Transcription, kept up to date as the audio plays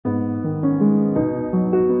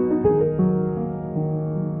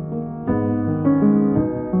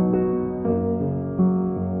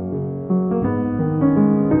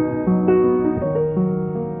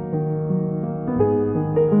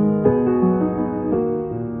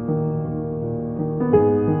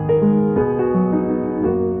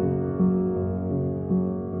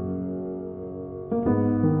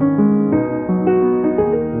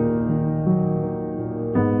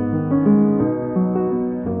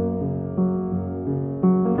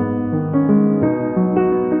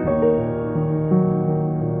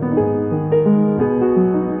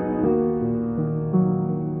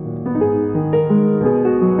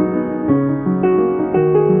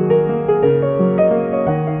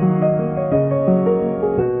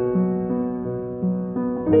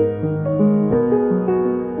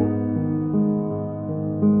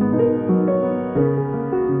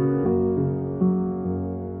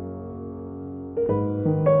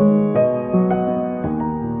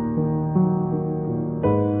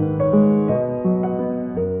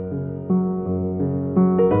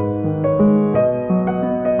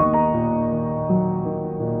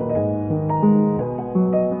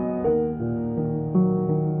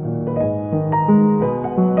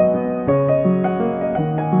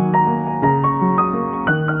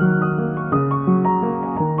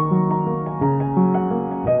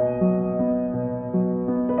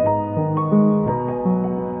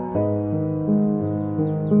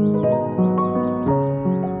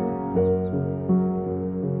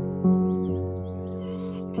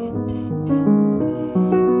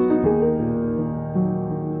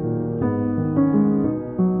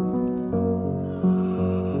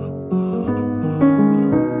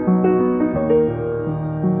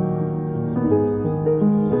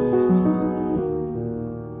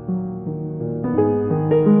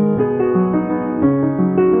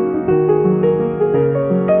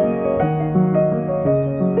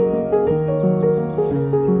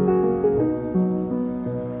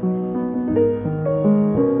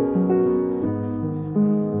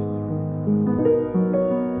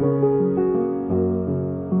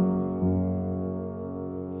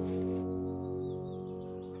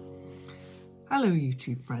Hello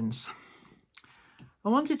YouTube friends. I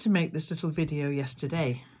wanted to make this little video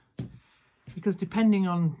yesterday because depending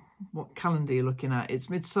on what calendar you're looking at, it's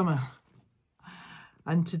midsummer.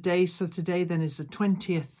 And today then is the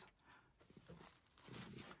 20th.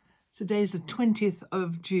 Today's the 20th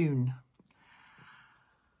of June.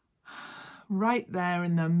 Right there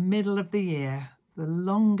in the middle of the year, the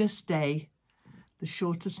longest day, the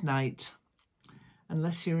shortest night,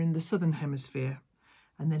 unless you're in the southern hemisphere.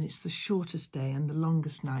 And then it's the shortest day and the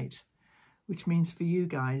longest night, which means for you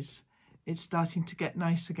guys, it's starting to get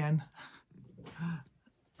nice again.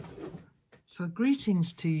 So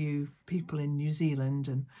greetings to you people in New Zealand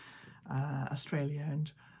and Australia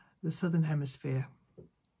and the southern hemisphere.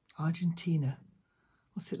 Argentina,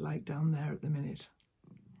 what's it like down there at the minute?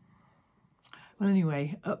 Well,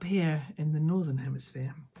 anyway, up here in the northern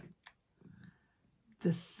hemisphere,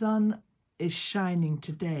 the sun is shining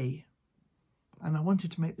today. And I wanted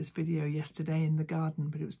to make this video yesterday in the garden,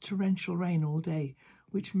 but it was torrential rain all day,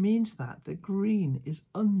 which means that the green is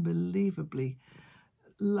unbelievably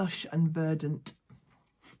lush and verdant.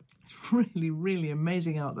 It's really, really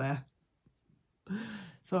amazing out there.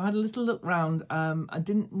 So I had a little look round. I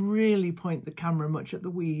didn't really point the camera much at the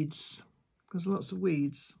weeds, because lots of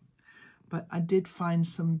weeds, but I did find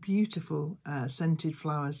some beautiful scented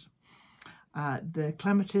flowers. The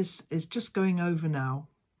clematis is just going over now.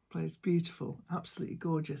 It's beautiful, absolutely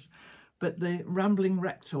gorgeous. But the rambling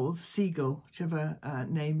rector, or seagull, whichever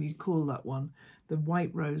name you call that one, the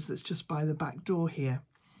white rose that's just by the back door here,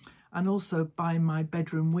 and also by my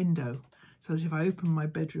bedroom window. So that if I open my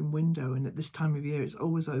bedroom window, and at this time of year it's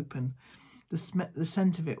always open, the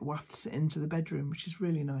scent of it wafts into the bedroom, which is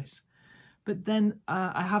really nice. But then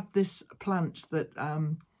I have this plant that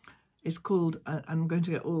is called, I'm going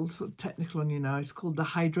to get all sort of technical on you now, it's called the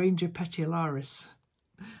Hydrangea petiolaris.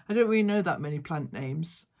 I don't really know that many plant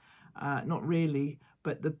names, not really,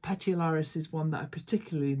 but the petiolaris is one that I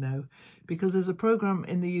particularly know because there's a programme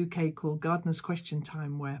in the UK called Gardener's Question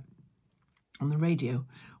Time where, on the radio,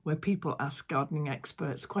 where people ask gardening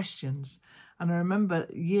experts questions. And I remember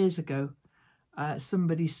years ago,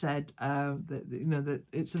 somebody said that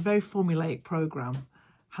it's a very formulaic programme.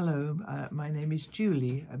 Hello, my name is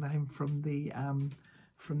Julie, and I'm from the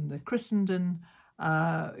Christendom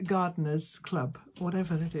Gardeners Club,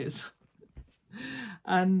 whatever it is.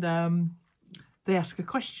 And they ask a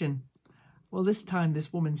question. Well, this time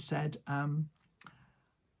this woman said, I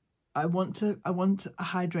want a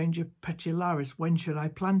hydrangea petiolaris. When should I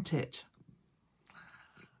plant it?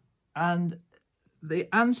 And the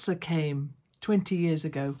answer came 20 years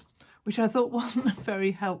ago, which I thought wasn't a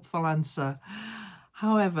very helpful answer.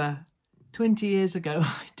 However, 20 years ago,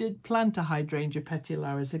 I did plant a hydrangea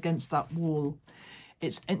petiolaris against that wall.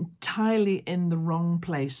 It's entirely in the wrong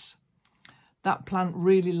place. That plant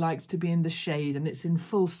really likes to be in the shade, and it's in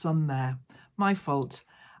full sun there. My fault.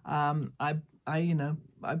 I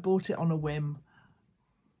bought it on a whim.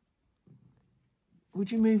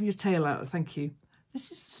 Would you move your tail out? Thank you. This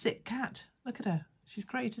is the sick cat. Look at her. She's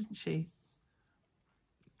great, isn't she?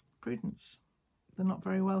 Prudence. The not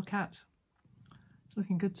very well cat. It's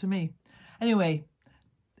looking good to me. Anyway,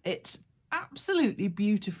 it's absolutely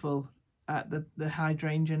beautiful at the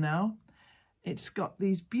hydrangea now. It's got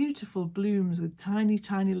these beautiful blooms with tiny,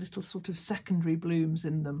 tiny little sort of secondary blooms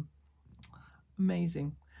in them.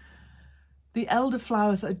 Amazing. The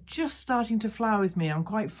elderflowers are just starting to flower with me. I'm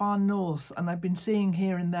quite far north, and I've been seeing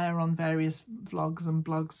here and there on various vlogs and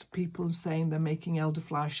blogs people saying they're making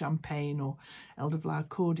elderflower champagne or elderflower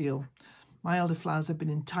cordial. My elderflowers have been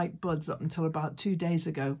in tight buds up until about 2 days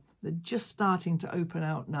ago. They're just starting to open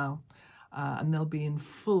out now, and they'll be in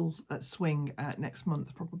full swing next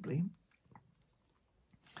month probably.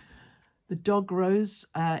 The dog rose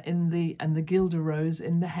and the guelder rose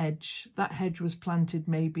in the hedge. That hedge was planted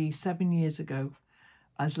maybe 7 years ago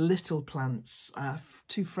as little plants.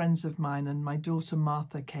 2 friends of mine and my daughter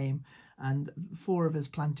Martha came, and 4 of us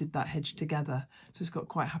planted that hedge together. So it's got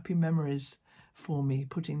quite happy memories for me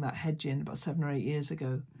putting that hedge in about 7 or 8 years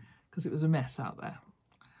ago, because it was a mess out there.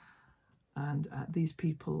 And these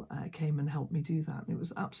people came and helped me do that, and it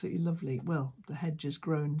was absolutely lovely. Well, the hedge has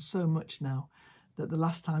grown so much now that the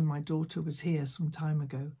last time my daughter was here some time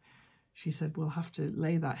ago, she said, we'll have to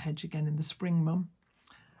lay that hedge again in the spring, Mum.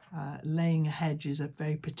 Laying a hedge is a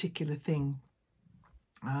very particular thing.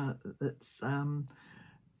 That's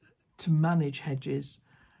to manage hedges,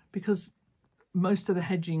 because most of the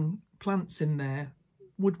hedging plants in there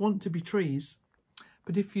would want to be trees.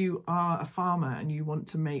 But if you are a farmer and you want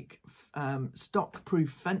to make stock-proof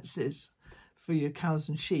fences for your cows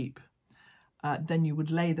and sheep, then you would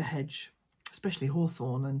lay the hedge especially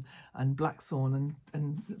hawthorn and blackthorn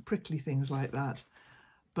and prickly things like that.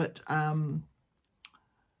 But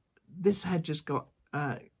this hedge has got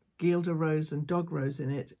guelder rose and dog rose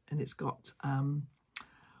in it, and it's got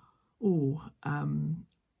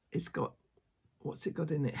it's got, what's it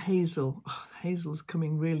got in it? Hazel. Oh, hazel's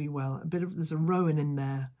coming really well. There's a rowan in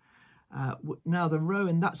there. Now the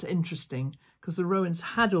rowan, that's interesting because the rowan's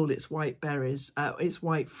had all its white berries, its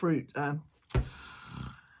white fruit.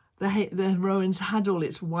 The rowan's had all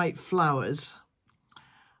its white flowers,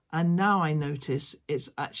 and now I notice it's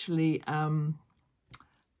actually the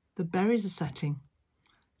berries are setting.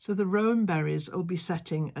 So the rowan berries will be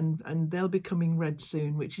setting, and they'll be coming red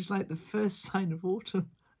soon, which is like the first sign of autumn.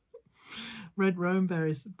 Red rowan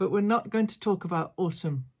berries. But we're not going to talk about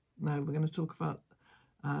autumn. No, we're going to talk about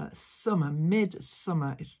summer,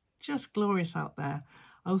 midsummer. It's just glorious out there.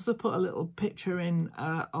 I also put a little picture in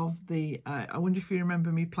of the, I wonder if you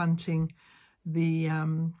remember me planting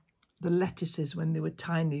the lettuces when they were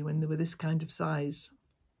tiny, when they were this kind of size.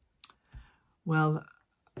 Well,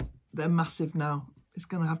 they're massive now. It's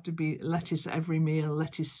going to have to be lettuce every meal,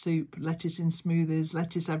 lettuce soup, lettuce in smoothies,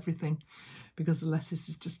 lettuce everything, because the lettuce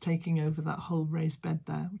is just taking over that whole raised bed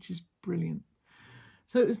there, which is brilliant.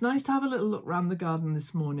 So it was nice to have a little look around the garden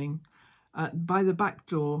this morning. By the back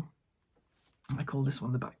door, I call this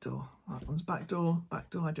one the back door. That one's back door,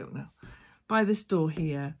 I don't know. By this door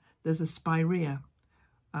here, there's a spirea,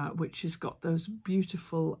 which has got those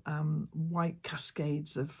beautiful white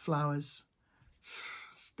cascades of flowers.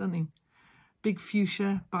 Stunning. Big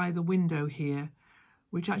fuchsia by the window here,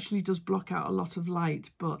 which actually does block out a lot of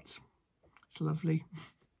light, but it's lovely.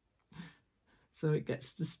 So it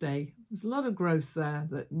gets to stay. There's a lot of growth there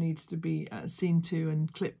that needs to be seen to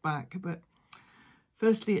and clipped back, but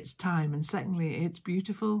firstly it's time, and secondly it's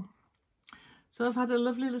beautiful. So I've had a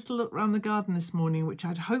lovely little look around the garden this morning, which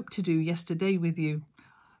I'd hoped to do yesterday with you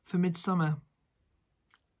for midsummer.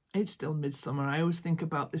 It's still midsummer. I always think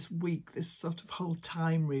about this week, this sort of whole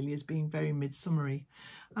time really, as being very midsummery.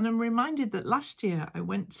 And I'm reminded that last year I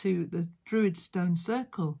went to the Druid Stone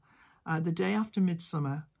Circle the day after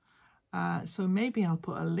midsummer. So maybe I'll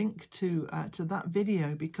put a link to that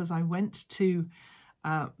video, because I went to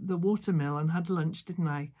the watermill and had lunch, didn't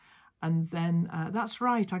I? And then, that's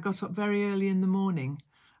right, I got up very early in the morning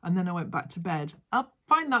and then I went back to bed. I'll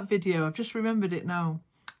find that video, I've just remembered it now.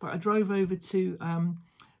 But I drove over to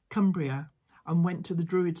Cumbria and went to the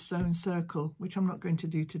Druid Stone Circle, which I'm not going to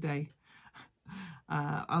do today.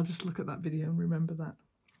 I'll just look at that video and remember that.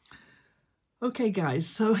 Okay guys,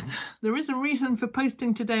 so there is a reason for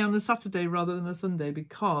posting today on a Saturday rather than a Sunday,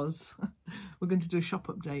 because we're going to do a shop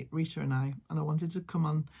update, Rita and I wanted to come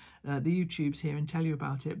on the YouTubes here and tell you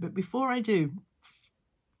about it. But before I do,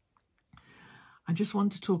 I just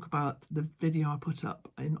want to talk about the video I put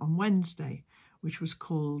up on Wednesday, which was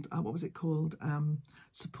called, what was it called?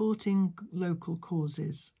 Supporting Local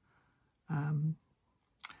Causes. And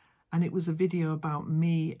it was a video about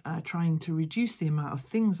me trying to reduce the amount of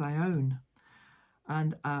things I own.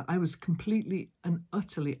 And I was completely and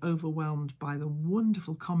utterly overwhelmed by the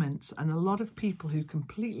wonderful comments, and a lot of people who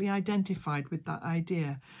completely identified with that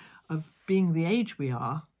idea of being the age we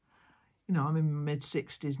are. You know, I'm in my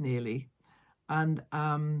mid-60s nearly, and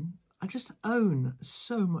I just own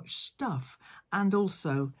so much stuff. And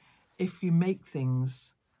also, if you make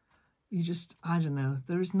things, you just, I don't know,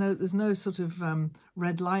 there's no sort of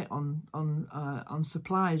red light on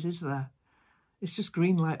supplies, is there? It's just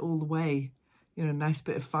green light all the way. You know, a nice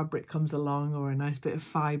bit of fabric comes along, or a nice bit of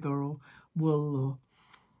fibre or wool, or,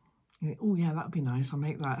 you know, oh yeah, that'd be nice, I'll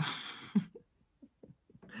make that.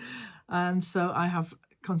 And so I have,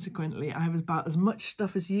 consequently, I have about as much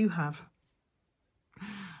stuff as you have.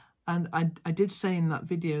 And I did say in that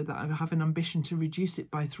video that I have an ambition to reduce it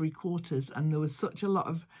by 3/4, and there was such a lot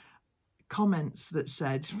of comments that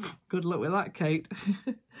said, good luck with that, Kate.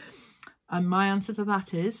 And my answer to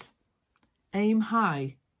that is, aim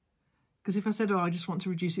high. Because if I said, oh, I just want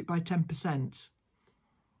to reduce it by 10%,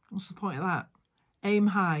 what's the point of that? Aim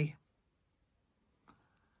high.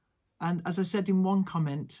 And as I said in one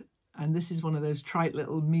comment, and this is one of those trite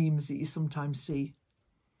little memes that you sometimes see,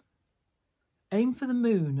 aim for the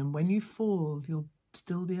moon, and when you fall, you'll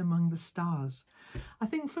still be among the stars. I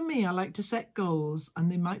think for me, I like to set goals,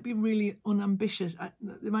 and they might be really unambitious.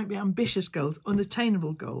 They might be ambitious goals,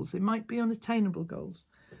 unattainable goals. They might be unattainable goals.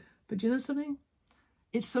 But do you know something?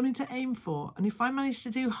 It's something to aim for, and if I manage to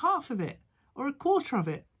do half of it or 1/4 of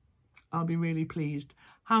it, I'll be really pleased.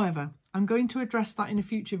 However, I'm going to address that in a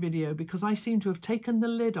future video, because I seem to have taken the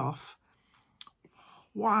lid off.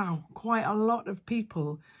 Wow, quite a lot of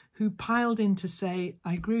people who piled in to say,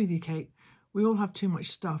 I agree with you, Kate, we all have too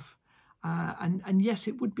much stuff. And yes,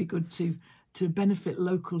 it would be good to benefit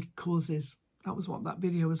local causes. That was what that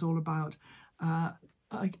video was all about. I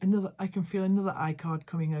can feel another iCard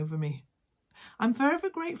coming over me. I'm forever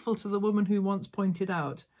grateful to the woman who once pointed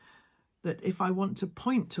out that if I want to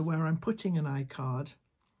point to where I'm putting an iCard,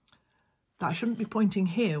 that I shouldn't be pointing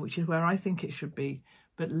here, which is where I think it should be,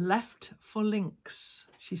 but left for links,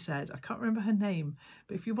 she said. I can't remember her name,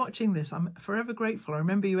 but if you're watching this, I'm forever grateful. I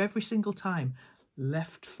remember you every single time.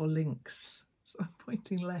 Left for links. So I'm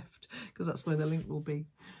pointing left because that's where the link will be.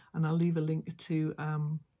 And I'll leave a link to,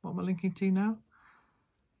 what am I linking to now?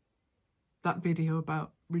 That video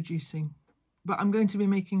about reducing. But I'm going to be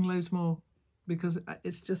making loads more because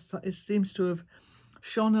it seems to have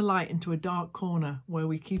shone a light into a dark corner where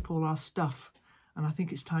we keep all our stuff. And I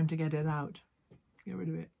think it's time to get it out. Get rid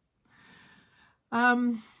of it.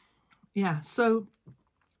 Yeah, so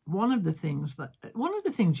one of the things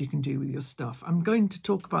you can do with your stuff, I'm going to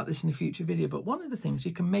talk about this in a future video, but one of the things,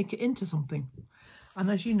 you can make it into something.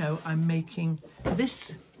 And as you know, I'm making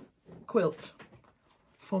this quilt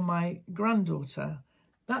for my granddaughter.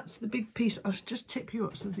 That's the big piece. I'll just tip you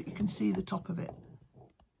up so that you can see the top of it.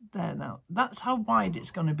 There now. That's how wide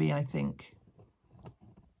it's going to be, I think.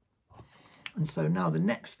 And so now the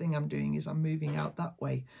next thing I'm doing is I'm moving out that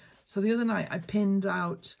way. So the other night I pinned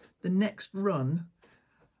out the next run.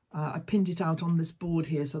 I pinned it out on this board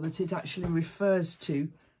here so that it actually refers to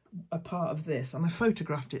a part of this. And I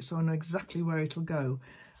photographed it so I know exactly where it'll go.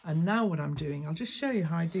 And now what I'm doing, I'll just show you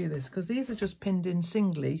how I do this, because these are just pinned in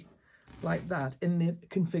singly like that in the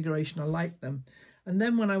configuration I like them. And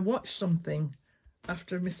then when I watch something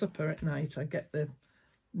after my supper at night, I get the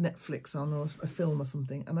Netflix on or a film or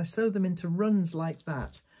something, and I sew them into runs like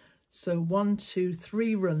that. So 1, 2,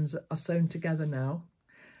 3 runs are sewn together now,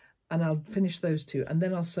 and I'll finish those 2, and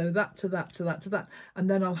then I'll sew that to that to that to that, and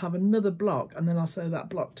then I'll have another block, and then I'll sew that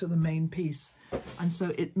block to the main piece. And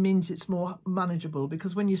so it means it's more manageable,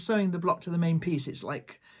 because when you're sewing the block to the main piece, it's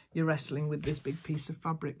like you're wrestling with this big piece of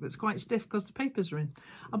fabric that's quite stiff because the papers are in.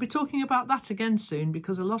 I'll be talking about that again soon,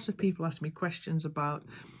 because a lot of people ask me questions about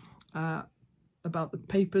the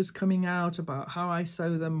papers coming out, about how I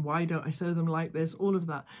sew them, why don't I sew them like this, all of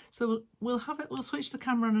that. So we'll switch the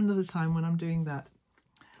camera on another time when I'm doing that.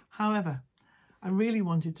 However, I really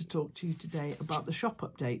wanted to talk to you today about the shop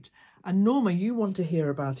update. And Norma, you want to hear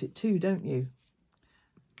about it too, don't you?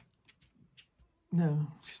 No,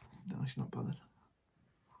 she's not bothered.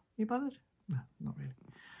 You bothered? No, not really.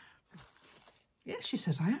 Yes, she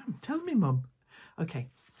says I am. Tell me, Mum. Okay.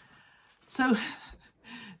 So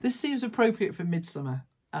this seems appropriate for Midsummer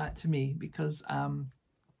to me, because in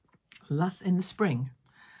the spring,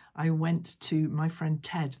 I went to my friend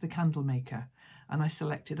Ted, the candle maker, and I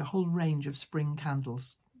selected a whole range of spring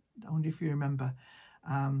candles. I wonder if you remember.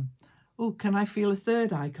 Oh, can I feel a third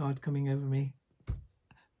iCard coming over me?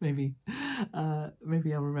 Maybe I'll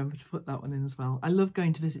remember to put that one in as well. I love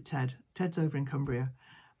going to visit Ted. Ted's over in Cumbria,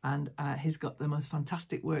 and he's got the most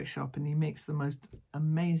fantastic workshop, and he makes the most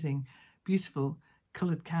amazing, beautiful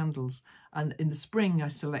coloured candles. And in the spring, I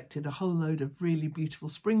selected a whole load of really beautiful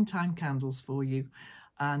springtime candles for you.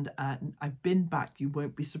 And I've been back, you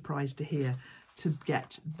won't be surprised to hear, to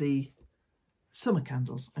get the summer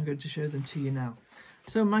candles. I'm going to show them to you now.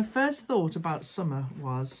 So my first thought about summer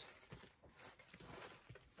was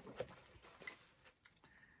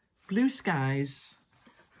blue skies,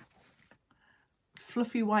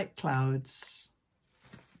 fluffy white clouds,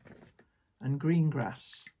 and green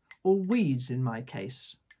grass, or weeds in my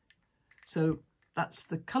case. So that's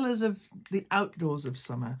the colours of the outdoors of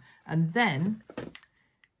summer. And then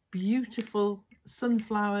beautiful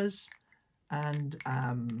sunflowers and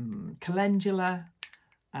calendula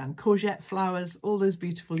and courgette flowers, all those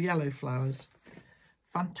beautiful yellow flowers.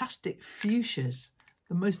 Fantastic fuchsias,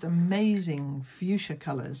 the most amazing fuchsia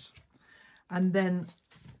colours. And then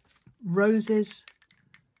roses,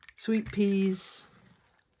 sweet peas,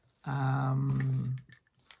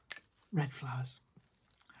 red flowers.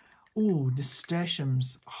 Oh,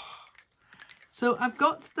 nasturtiums. Oh. So I've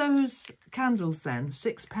got those candles then,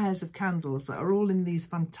 6 pairs of candles that are all in these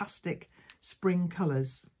fantastic spring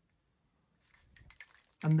colours.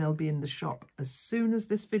 And they'll be in the shop as soon as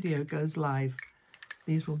this video goes live.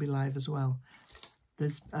 These will be live as well.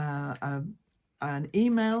 There's an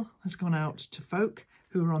email has gone out to folk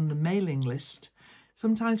who are on the mailing list.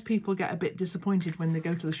 Sometimes people get a bit disappointed when they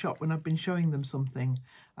go to the shop when I've been showing them something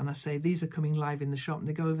and I say these are coming live in the shop, and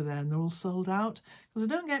they go over there and they're all sold out, because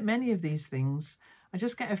I don't get many of these things. I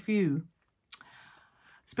just get a few,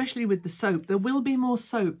 especially with the soap. There will be more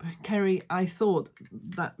soap. Kerry, I thought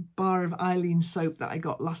that bar of Eileen soap that I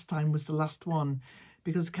got last time was the last one,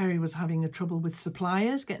 because Kerry was having a trouble with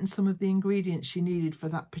suppliers getting some of the ingredients she needed for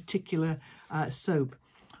that particular soap.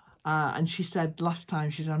 And she said last time,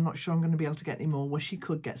 she said, I'm not sure I'm going to be able to get any more. Well, she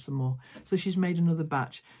could get some more. So she's made another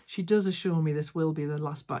batch. She does assure me this will be the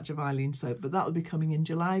last batch of Eileen soap, but that'll be coming in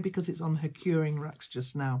July because it's on her curing racks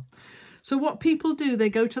just now. So what people do, they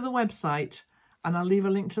go to the website, and I'll leave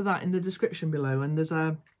a link to that in the description below. And there's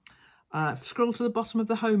a scroll to the bottom of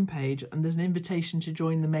the home page, and there's an invitation to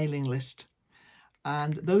join the mailing list.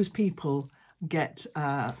 And those people get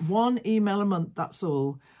 1 email a month, that's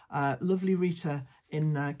all. Lovely Rita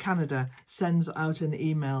in Canada sends out an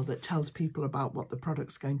email that tells people about what the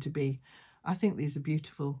product's going to be. I think these are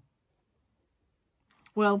beautiful.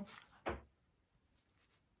 Well,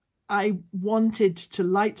 I wanted to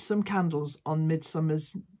light some candles on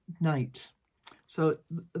Midsummer's night. So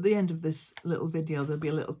at the end of this little video, there'll be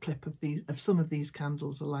a little clip of some of these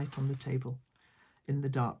candles alight on the table in the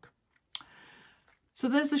dark. So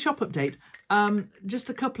there's the shop update. Just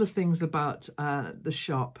a couple of things about the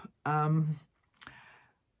shop.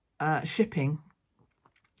 Shipping.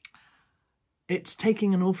 It's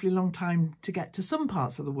taking an awfully long time to get to some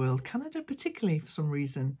parts of the world, Canada particularly for some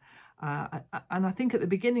reason. And I think at the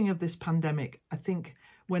beginning of this pandemic, I think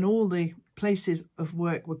when all the places of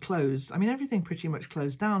work were closed, I mean, everything pretty much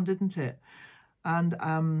closed down, didn't it? And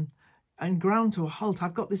ground to a halt.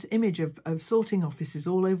 I've got this image of sorting offices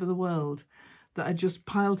all over the world that are just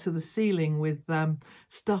piled to the ceiling with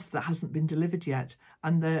stuff that hasn't been delivered yet.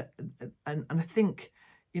 And I think,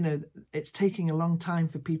 you know, it's taking a long time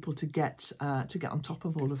for people to get on top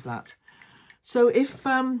of all of that. So if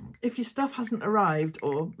your stuff hasn't arrived,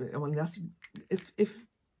 or well, that's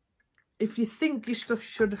if you think your stuff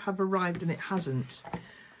should have arrived and it hasn't,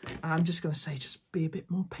 I'm just going to say just be a bit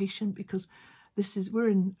more patient, because we're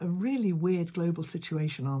in a really weird global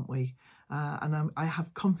situation, aren't we? And I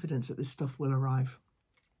have confidence that this stuff will arrive.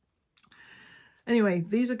 Anyway,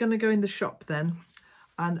 these are going to go in the shop then.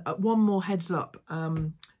 And one more heads up,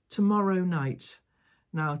 tomorrow night.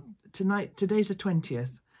 Now, today's the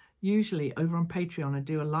 20th. Usually over on Patreon, I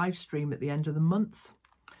do a live stream at the end of the month.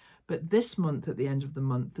 But this month, at the end of the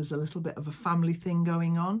month, there's a little bit of a family thing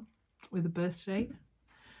going on with a birthday.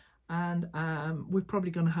 And we're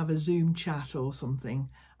probably going to have a Zoom chat or something.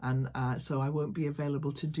 And so I won't be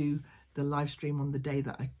available to do the live stream on the day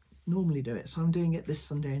that I normally do it. So I'm doing it this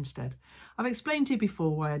Sunday instead. I've explained to you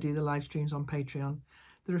before why I do the live streams on Patreon.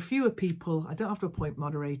 There are fewer people. I don't have to appoint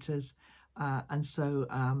moderators. And so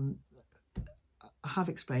I have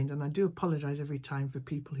explained, and I do apologise every time for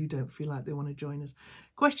people who don't feel like they want to join us.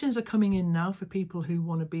 Questions are coming in now for people who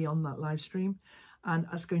want to be on that live stream. And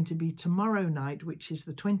that's going to be tomorrow night, which is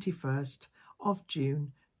the 21st of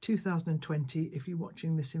June 2020. If you're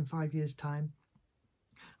watching this in 5 years' time,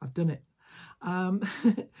 I've done it. And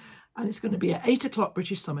it's going to be at 8 o'clock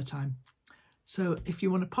British summertime. So if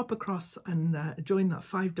you want to pop across and join that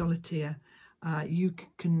 $5 tier, you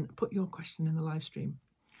can put your question in the live stream.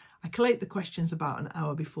 I collate the questions about an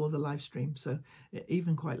hour before the live stream, so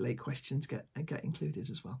even quite late questions get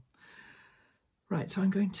included as well. Right, so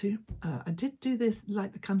I'm going to, I did do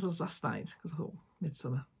light the candles last night, because I thought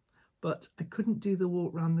Midsummer, but I couldn't do the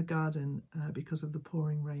walk around the garden because of the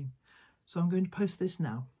pouring rain. So I'm going to post this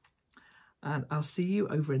now, and I'll see you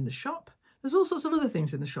over in the shop. There's all sorts of other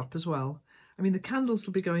things in the shop as well. I mean, the candles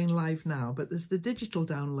will be going live now, but there's the digital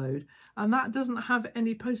download, and that doesn't have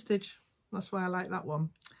any postage. That's why I like that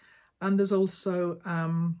one. And there's also,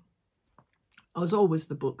 as always,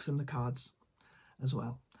 the books and the cards as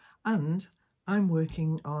well. And I'm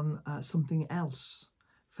working on something else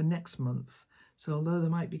for next month. So although there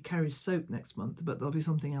might be Kerry's soap next month, but there'll be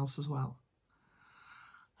something else as well.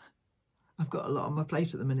 I've got a lot on my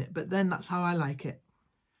plate at the minute, but then that's how I like it.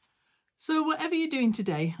 So whatever you're doing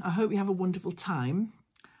today, I hope you have a wonderful time.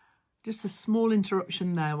 Just a small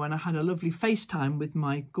interruption there when I had a lovely FaceTime with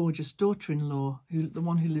my gorgeous daughter-in-law, the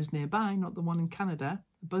one who lives nearby, not the one in Canada,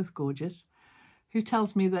 both gorgeous, who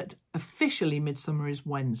tells me that officially Midsummer is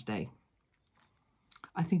Wednesday.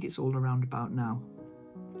 I think it's all around about now.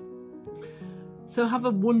 So have a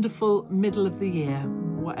wonderful middle of the year,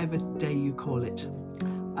 whatever day you call it,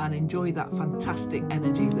 and enjoy that fantastic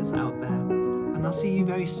energy that's out there. And I'll see you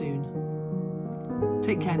very soon.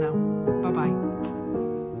 Take care now. Bye-bye.